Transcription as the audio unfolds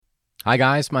Hi,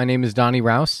 guys. My name is Donnie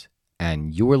Rouse,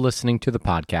 and you are listening to the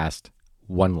podcast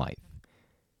One Life.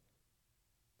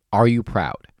 Are you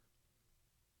proud?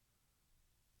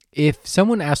 If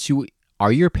someone asks you,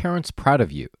 are your parents proud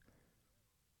of you?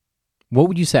 What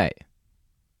would you say?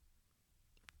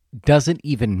 Does it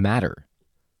even matter?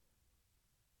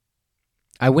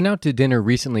 I went out to dinner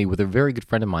recently with a very good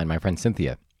friend of mine, my friend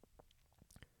Cynthia.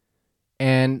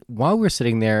 And while we were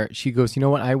sitting there, she goes, you know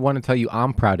what? I want to tell you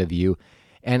I'm proud of you.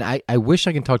 And I wish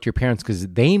I can talk to your parents because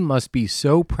they must be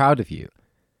so proud of you.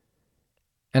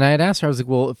 And I had asked her, I was like,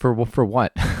 well, for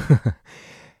what?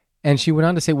 And she went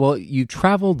on to say, well, you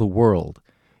travel the world.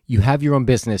 You have your own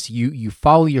business. You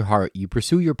follow your heart. You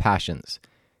pursue your passions.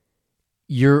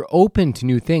 You're open to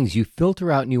new things. You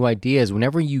filter out new ideas.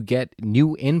 Whenever you get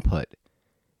new input,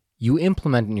 you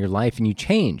implement in your life and you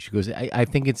change. She goes, I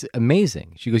think it's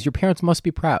amazing. She goes, your parents must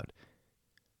be proud.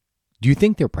 Do you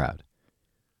think they're proud?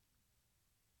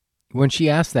 When she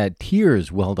asked that,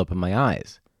 tears welled up in my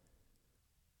eyes.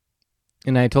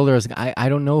 And I told her, I was like, I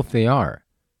don't know if they are.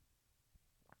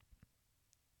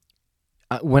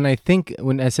 When I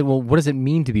said, well, what does it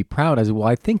mean to be proud? I said, well,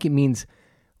 I think it means,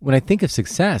 when I think of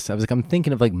success, I was like, I'm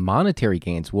thinking of like monetary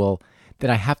gains. Well, that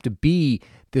I have to be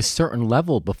this certain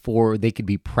level before they could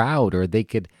be proud, or they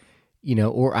could,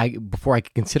 before I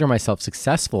could consider myself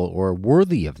successful or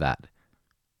worthy of that.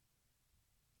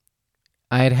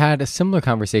 I had a similar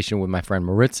conversation with my friend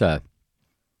Maritza,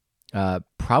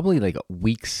 probably like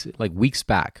weeks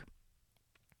back,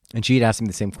 and she had asked me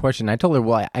the same question. I told her,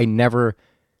 well, I never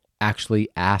actually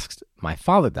asked my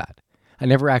father that. I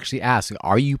never actually asked,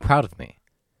 are you proud of me?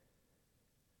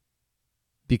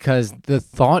 Because the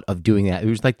thought of doing that, it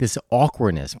was like this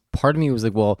awkwardness. Part of me was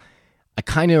like, well, I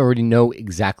kind of already know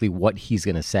exactly what he's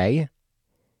going to say,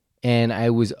 and I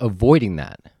was avoiding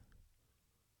that.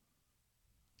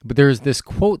 But there's this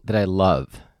quote that I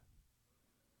love.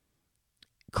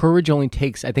 Courage only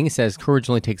takes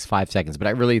 5 seconds, but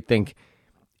I really think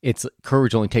it's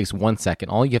courage only takes 1 second.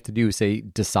 All you have to do is say,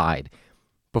 decide.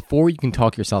 Before you can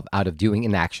talk yourself out of doing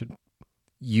an action,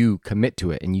 you commit to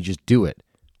it and you just do it.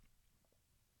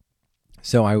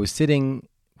 So I was sitting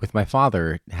with my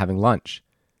father having lunch,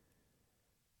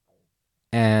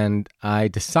 and I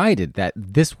decided that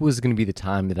this was going to be the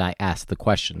time that I asked the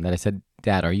question, that I said,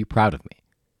 Dad, are you proud of me?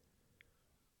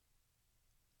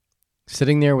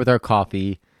 Sitting there with our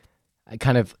coffee, I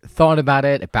kind of thought about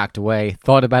it, it backed away,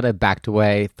 thought about it, backed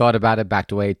away, thought about it,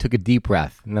 backed away, took a deep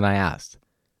breath, and then I asked.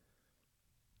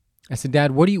 I said,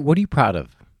 Dad, what are you proud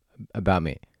of about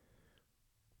me?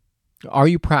 Are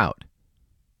you proud?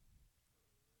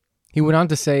 He went on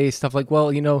to say stuff like,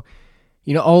 well,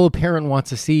 all a parent wants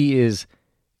to see is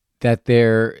that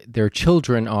their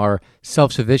children are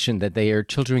self-sufficient, that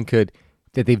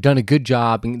that they've done a good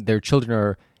job, and their children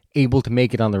are able to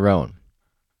make it on their own.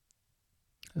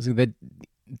 I was like, that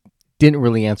didn't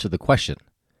really answer the question.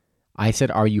 I said,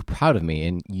 are you proud of me?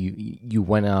 And you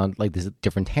went on like this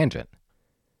different tangent.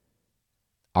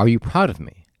 Are you proud of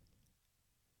me?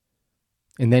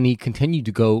 And then he continued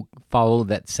to go follow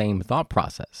that same thought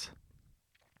process.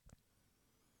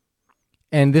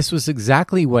 And this was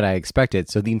exactly what I expected.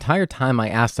 So the entire time I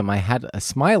asked him, I had a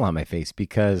smile on my face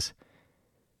because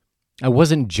I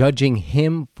wasn't judging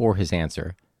him for his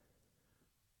answer.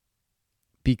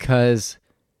 Because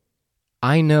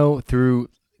I know through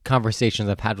conversations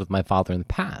I've had with my father in the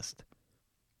past,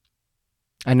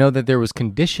 I know that there was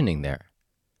conditioning there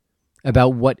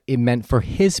about what it meant for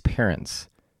his parents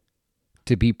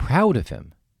to be proud of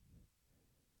him.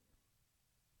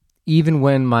 Even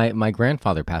when my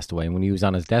grandfather passed away, when he was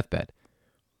on his deathbed,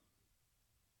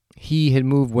 he had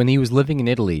moved, when he was living in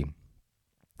Italy,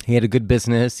 he had a good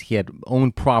business, he had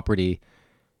owned property,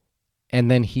 and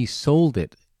then he sold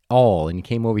it all, and he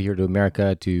came over here to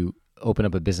America to open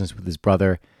up a business with his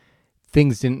brother.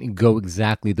 Things didn't go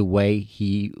exactly the way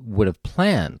he would have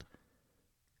planned,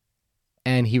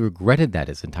 and he regretted that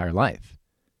his entire life.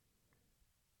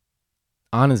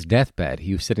 On his deathbed,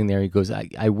 he was sitting there, he goes,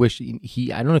 I wish,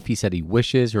 I don't know if he said he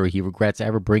wishes or he regrets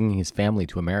ever bringing his family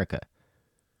to America.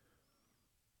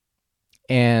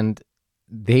 And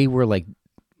they were like,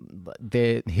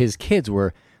 his kids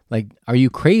were like, are you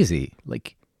crazy?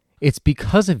 Like, it's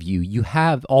because of you. You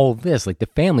have all of this. Like, the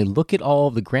family, look at all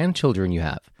of the grandchildren you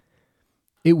have.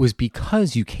 It was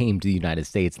because you came to the United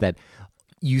States that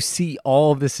you see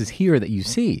all of this is here that you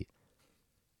see.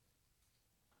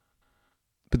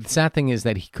 But the sad thing is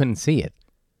that he couldn't see it.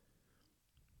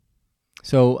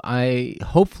 So I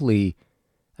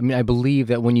believe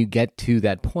that when you get to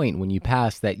that point, when you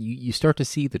pass, that you start to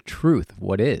see the truth of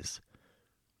what is.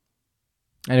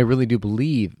 And I really do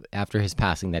believe after his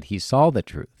passing that he saw the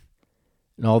truth.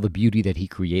 and all the beauty that he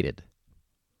created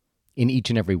in each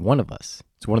and every one of us.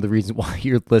 It's one of the reasons why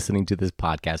you're listening to this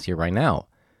podcast here right now.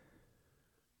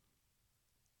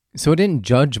 So I didn't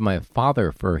judge my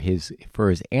father for his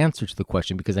answer to the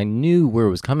question because I knew where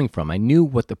it was coming from. I knew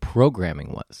what the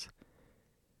programming was.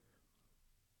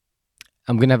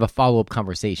 I'm going to have a follow-up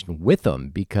conversation with him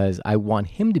because I want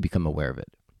him to become aware of it.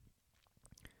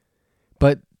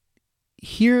 But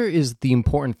here is the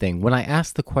important thing. When I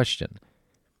asked the question,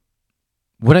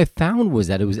 what I found was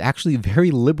that it was actually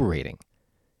very liberating.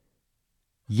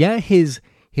 Yeah, his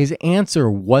answer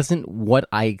wasn't what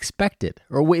I expected,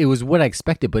 or it was what I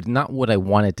expected, but not what I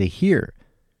wanted to hear.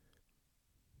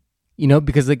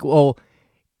 Because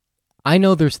I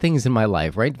know there's things in my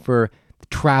life, right? For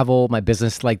travel, my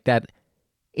business like that.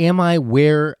 Am I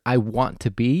where I want to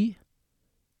be?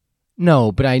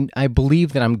 No, but I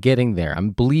believe that I'm getting there. I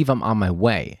believe I'm on my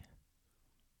way.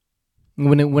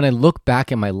 When I look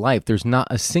back at my life, there's not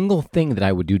a single thing that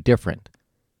I would do different.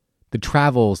 The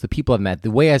travels, the people I've met,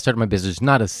 the way I started my business,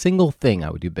 not a single thing I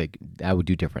would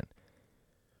do different.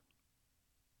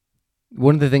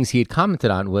 One of the things he had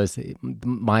commented on was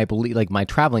my belief, like my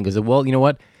traveling, is that, well, you know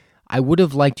what? I would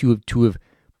have liked to have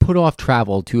put off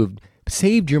travel, to have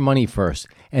saved your money first,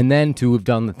 and then to have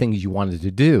done the things you wanted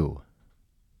to do.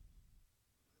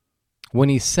 When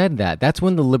he said that, that's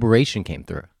when the liberation came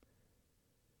through.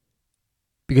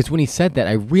 Because when he said that,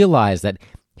 I realized that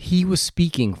he was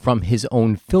speaking from his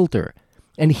own filter,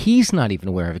 and he's not even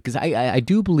aware of it, because I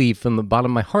do believe from the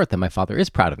bottom of my heart that my father is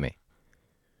proud of me.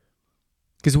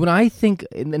 Because when I think,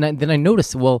 then I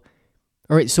notice, well,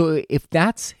 all right, so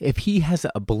if he has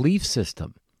a belief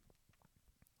system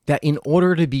that in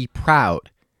order to be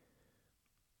proud,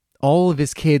 all of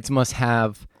his kids must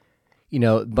have,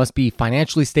 must be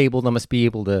financially stable, they must be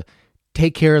able to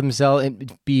take care of themselves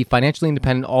and be financially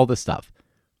independent, all this stuff.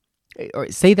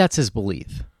 Or say that's his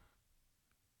belief.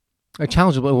 I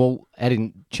challenged him, well, I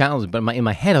didn't challenge him, but in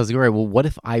my head, I was like, all right, well, what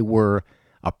if I were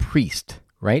a priest,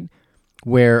 right?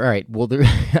 Where, all right, well,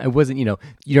 I wasn't,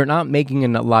 you're not making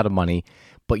a lot of money,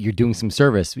 but you're doing some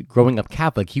service. Growing up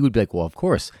Catholic, he would be like, well, of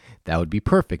course, that would be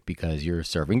perfect because you're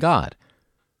serving God.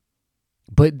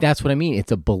 But that's what I mean.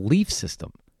 It's a belief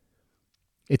system.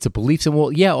 It's a belief system.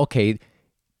 Well, yeah, okay,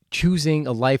 choosing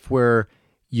a life where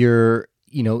you're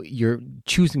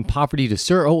choosing poverty to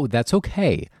serve, oh, that's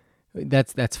okay.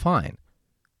 That's fine.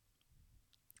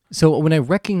 So when I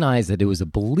recognized that it was a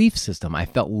belief system, I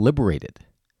felt liberated.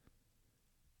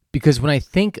 Because when I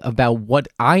think about what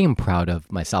I am proud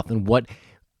of myself and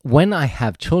when I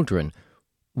have children,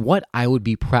 what I would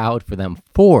be proud for them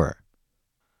for,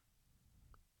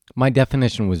 my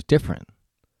definition was different.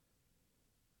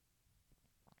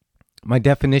 My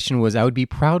definition was I would be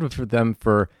proud for them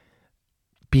for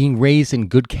being raised in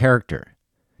good character,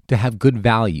 to have good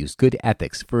values, good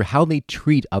ethics, for how they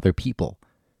treat other people.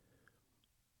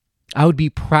 I would be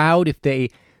proud if they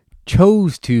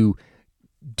chose to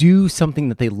do something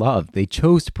that they loved. They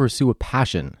chose to pursue a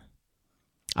passion.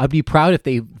 I'd be proud if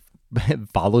they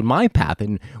followed my path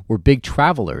and were big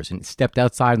travelers and stepped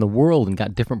outside in the world and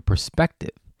got different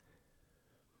perspective.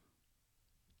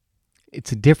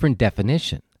 It's a different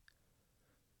definition.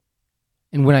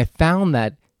 And when I found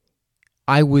that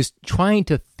I was trying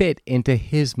to fit into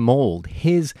his mold,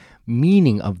 his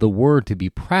meaning of the word to be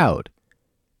proud,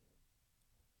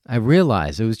 I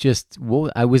realized it was just,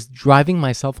 I was driving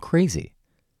myself crazy.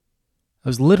 I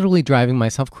was literally driving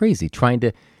myself crazy, trying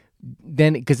to,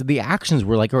 then, because the actions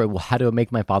were like, all right, well, how do I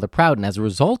make my father proud? And as a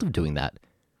result of doing that,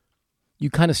 you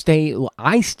kind of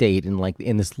I stayed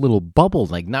in this little bubble,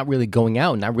 like not really going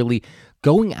out, not really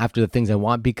going after the things I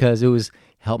want, because it was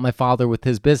help my father with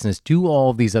his business, do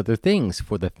all of these other things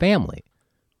for the family.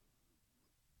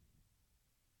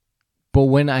 But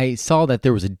when I saw that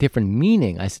there was a different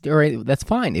meaning, I said, all right, that's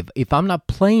fine. If I'm not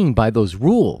playing by those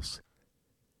rules,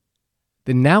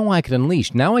 then now I could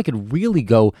unleash. Now I could really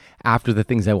go after the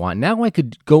things I want. Now I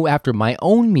could go after my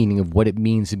own meaning of what it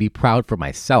means to be proud for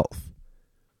myself.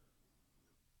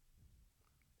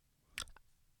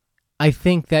 I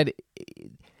think that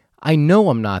I know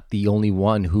I'm not the only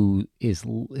one who's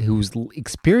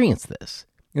experienced this.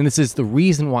 And this is the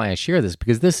reason why I share this,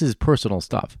 because this is personal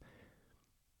stuff.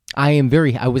 I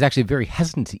was actually very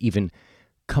hesitant to even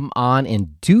come on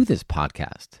and do this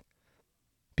podcast.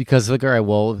 Because, like, all right,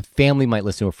 well, family might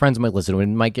listen to it, friends might listen to it,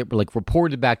 and it might get, like,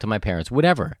 reported back to my parents,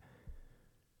 whatever.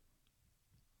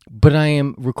 But I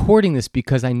am recording this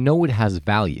because I know it has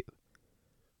value.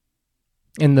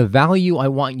 And the value I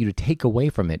want you to take away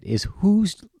from it is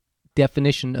whose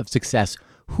definition of success,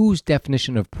 whose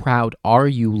definition of proud are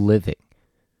you living?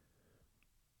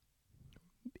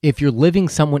 If you're living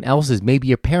someone else's, maybe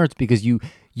your parents, because you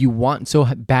want so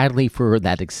badly for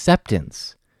that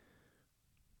acceptance,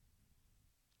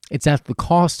 it's at the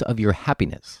cost of your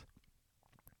happiness.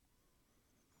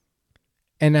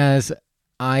 And as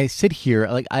I sit here,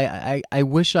 like I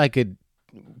wish I could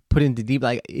put into deep,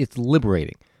 like it's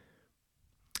liberating.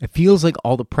 It feels like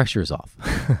all the pressure's off.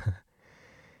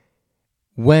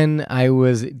 When I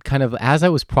was as I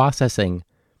was processing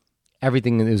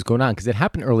everything that was going on, because it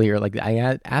happened earlier, like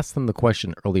I asked them the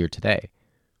question earlier today.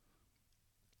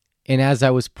 And as I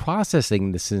was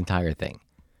processing this entire thing,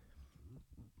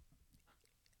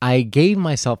 I gave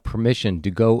myself permission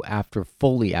to go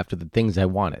fully after the things I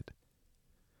wanted.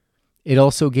 It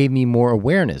also gave me more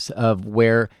awareness of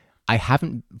where I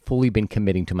haven't fully been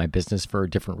committing to my business for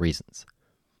different reasons.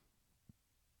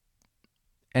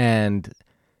 And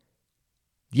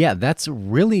yeah, that's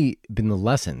really been the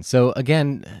lesson. So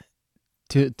again,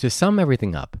 to sum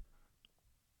everything up,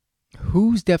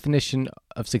 whose definition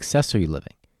of success are you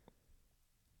living?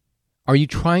 Are you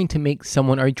trying to please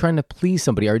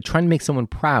somebody? Are you trying to make someone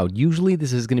proud? Usually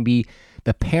this is going to be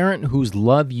the parent whose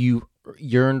love you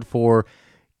yearned for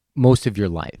most of your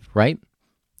life, right?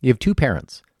 You have two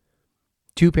parents,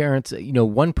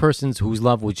 one person's whose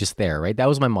love was just there, right? That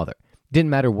was my mother. Didn't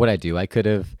matter what I do. I could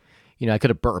have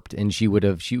burped and she would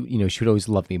always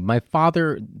love me. My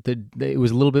father, it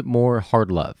was a little bit more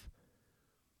hard love,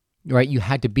 right? You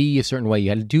had to be a certain way. You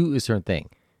had to do a certain thing.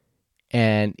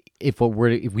 And if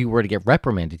we were to get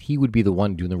reprimanded, he would be the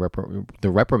one doing the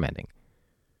reprimanding.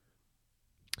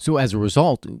 So as a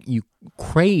result, you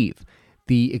crave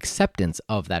the acceptance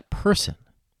of that person.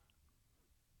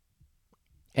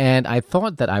 And I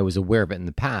thought that I was aware of it in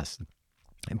the past,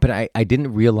 but I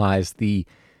didn't realize the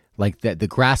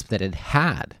grasp that it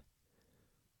had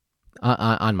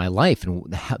on my life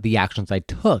and the actions I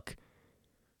took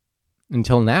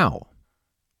until now.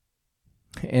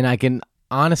 And I can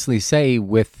honestly say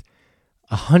with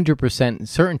 100%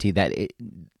 certainty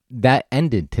that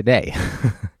ended today.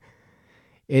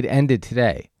 It ended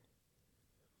today.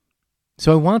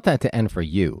 So I want that to end for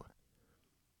you.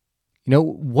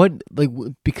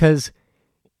 Because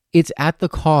it's at the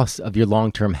cost of your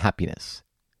long-term happiness.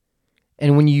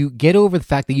 And when you get over the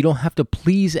fact that you don't have to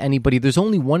please anybody, there's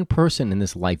only one person in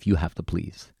this life you have to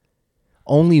please.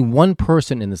 Only one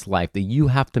person in this life that you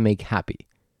have to make happy.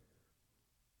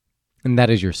 And that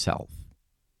is yourself.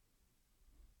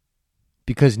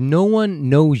 Because no one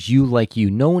knows you like you.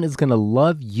 No one is going to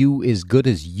love you as good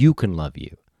as you can love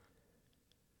you.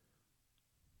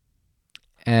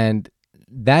 And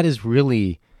that is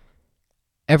really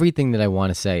everything that I want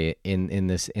to say in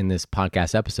this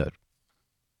podcast episode.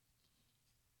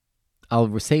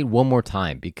 I'll say it one more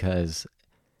time because,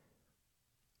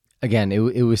 again,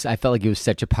 I felt like it was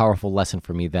such a powerful lesson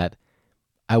for me that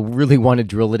I really want to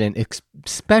drill it in,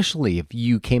 especially if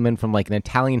you came in from like an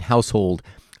Italian household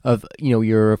of,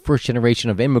 your first generation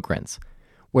of immigrants,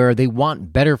 where they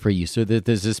want better for you. So that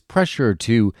there's this pressure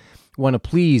to want to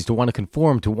please, to want to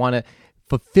conform, to want to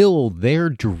fulfill their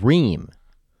dream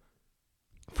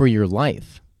for your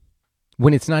life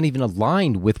when it's not even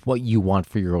aligned with what you want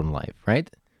for your own life, right?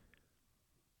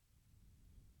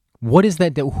 What is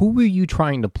that? Who are you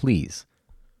trying to please?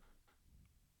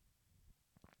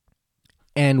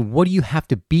 And what do you have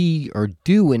to be or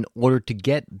do in order to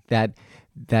get that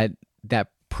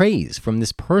praise from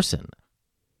this person?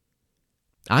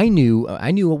 I knew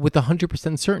with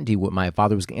 100% certainty what my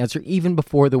father was going to answer even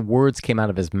before the words came out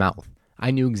of his mouth.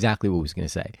 I knew exactly what he was going to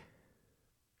say.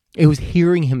 It was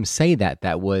hearing him say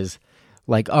that was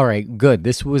like, all right, good.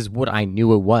 This was what I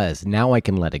knew it was. Now I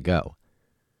can let it go.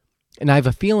 And I have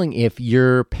a feeling if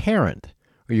your parent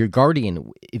or your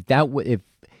guardian,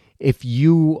 if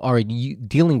you are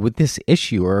dealing with this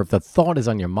issue or if the thought is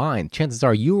on your mind, chances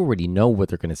are you already know what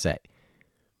they're going to say.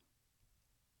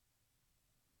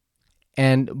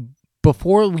 And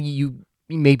before you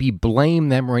maybe blame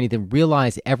them or anything,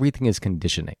 realize everything is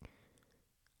conditioning.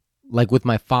 Like with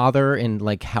my father and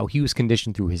like how he was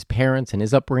conditioned through his parents and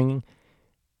his upbringing,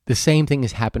 the same thing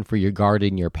has happened for your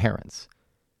guardian, your parents.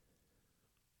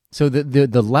 So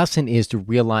the lesson is to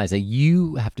realize that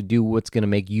you have to do what's going to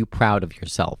make you proud of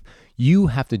yourself. You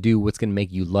have to do what's going to make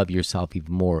you love yourself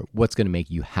even more, what's going to make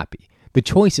you happy. The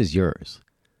choice is yours.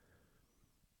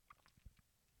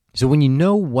 So when you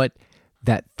know what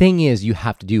that thing is you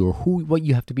have to do or what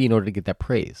you have to be in order to get that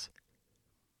praise,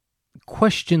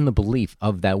 question the belief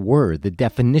of that word, the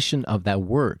definition of that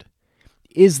word.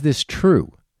 Is this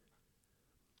true?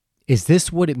 Is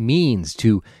this what it means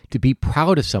to be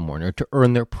proud of someone or to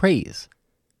earn their praise?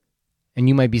 And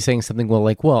you might be saying something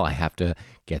well, I have to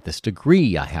get this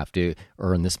degree. I have to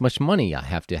earn this much money. I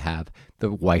have to have the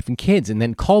wife and kids, and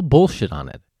then call bullshit on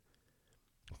it.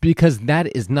 Because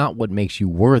that is not what makes you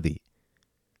worthy.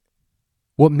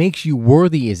 What makes you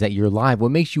worthy is that you're alive.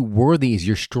 What makes you worthy is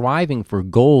you're striving for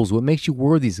goals. What makes you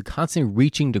worthy is constantly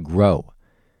reaching to grow.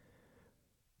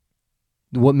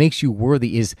 What makes you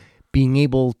worthy is being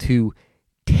able to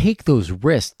take those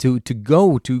risks, to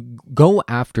go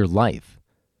after life.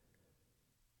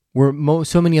 Where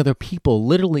so many other people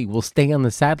literally will stay on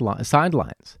the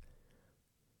sidelines.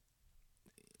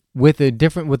 With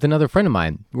another friend of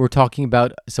mine, we're talking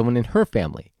about someone in her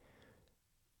family,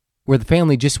 where the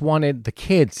family just wanted the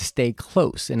kids to stay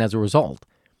close, and as a result,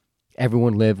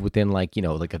 everyone lived within like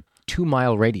a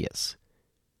 2-mile radius,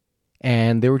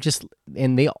 and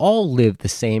they all lived the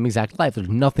same exact life. There's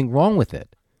nothing wrong with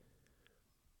it.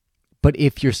 But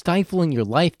if you're stifling your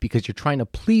life because you're trying to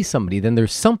please somebody, then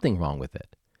there's something wrong with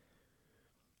it.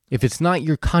 If it's not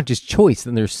your conscious choice,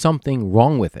 then there's something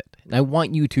wrong with it. And I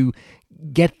want you to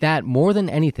get that more than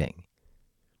anything.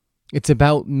 It's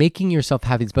about making yourself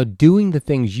happy. It's about doing the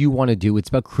things you want to do. It's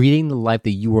about creating the life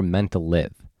that you were meant to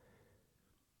live.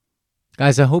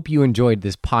 Guys, I hope you enjoyed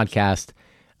this podcast.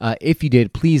 If you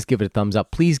did, please give it a thumbs up.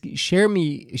 Please share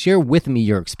with me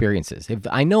your experiences.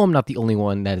 I know I'm not the only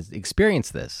one that has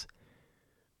experienced this.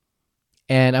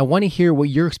 And I want to hear what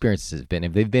your experiences have been.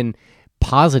 If they've been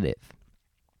positive,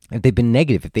 if they've been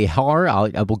negative, if they are,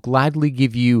 I will gladly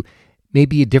give you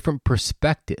maybe a different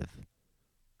perspective.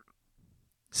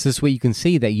 So this way you can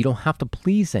see that you don't have to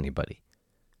please anybody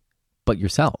but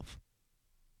yourself.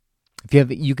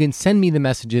 You can send me the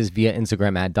messages via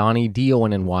Instagram at Donny,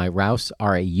 D-O-N-N-Y, Rouse,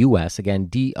 R-A-U-S. Again,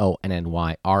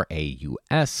 D-O-N-N-Y,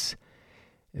 R-A-U-S.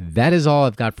 That is all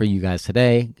I've got for you guys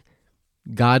today.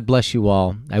 God bless you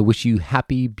all. I wish you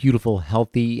happy, beautiful,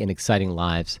 healthy, and exciting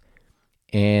lives.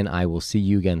 And I will see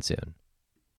you again soon.